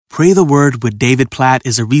Pray the Word with David Platt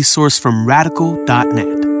is a resource from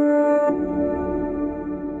radical.net.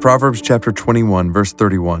 Proverbs chapter 21, verse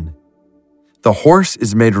 31. The horse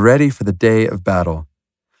is made ready for the day of battle,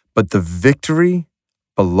 but the victory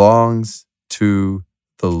belongs to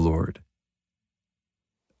the Lord.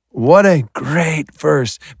 What a great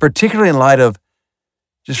verse, particularly in light of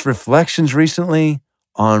just reflections recently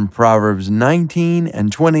on Proverbs 19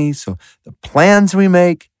 and 20. So the plans we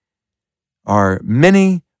make are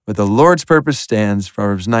many, but the Lord's purpose stands,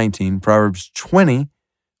 Proverbs 19. Proverbs 20,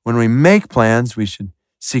 when we make plans, we should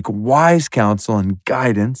seek wise counsel and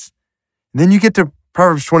guidance. And then you get to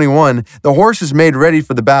Proverbs 21, the horse is made ready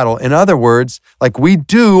for the battle. In other words, like we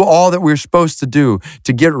do all that we're supposed to do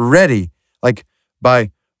to get ready. Like by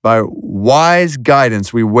wise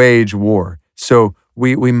guidance, we wage war. So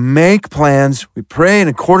we make plans, we pray in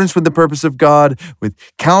accordance with the purpose of God, with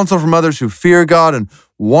counsel from others who fear God and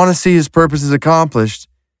want to see his purposes accomplished.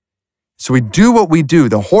 So we do what we do.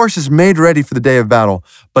 The horse is made ready for the day of battle,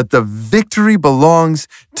 but the victory belongs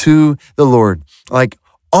to the Lord. Like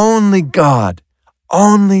only God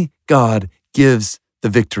gives the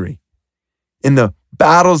victory. In the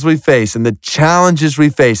battles we face, in the challenges we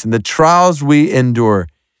face, in the trials we endure,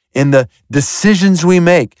 in the decisions we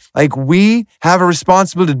make, like we have a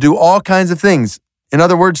responsibility to do all kinds of things. In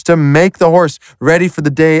other words, to make the horse ready for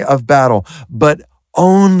the day of battle, but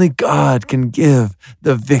only God can give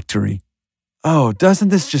the victory. Oh, doesn't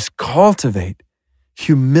this just cultivate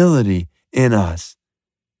humility in us?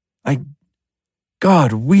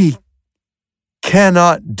 God, we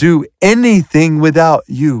cannot do anything without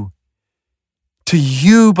you. To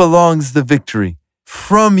you belongs the victory.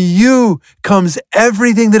 From you comes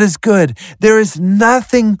everything that is good. There is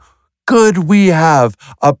nothing good we have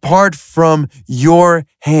apart from your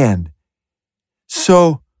hand.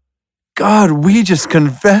 So, God, we just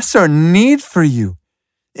confess our need for you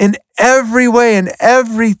in every way, in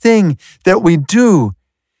everything that we do.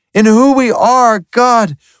 In who we are,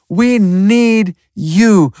 God, we need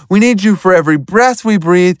you. We need you for every breath we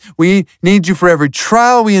breathe. We need you for every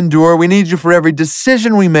trial we endure. We need you for every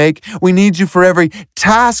decision we make. We need you for every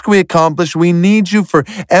task we accomplish. We need you for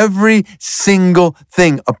every single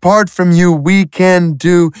thing. Apart from you, we can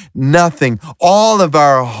do nothing. All of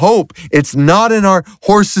our hope, it's not in our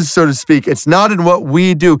horses, so to speak. It's not in what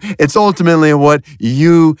we do. It's ultimately in what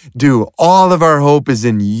you do. All of our hope is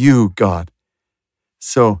in you, God.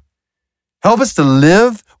 So help us to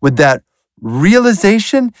live with that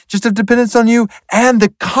realization just of dependence on you and the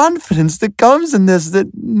confidence that comes in this, that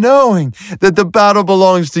knowing that the battle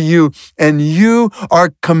belongs to you and you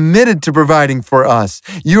are committed to providing for us.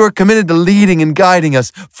 You are committed to leading and guiding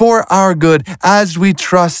us for our good as we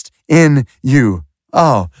trust in you.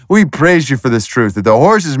 Oh, we praise you for this truth, that the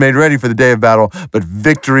horse is made ready for the day of battle, but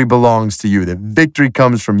victory belongs to you, that victory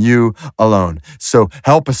comes from you alone. So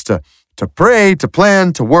help us to pray, to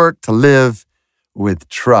plan, to work, to live with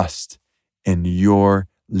trust in your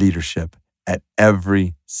leadership at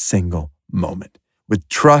every single moment, with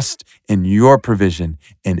trust in your provision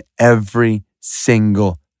in every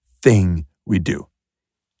single thing we do.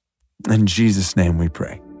 In Jesus' name we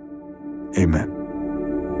pray. Amen.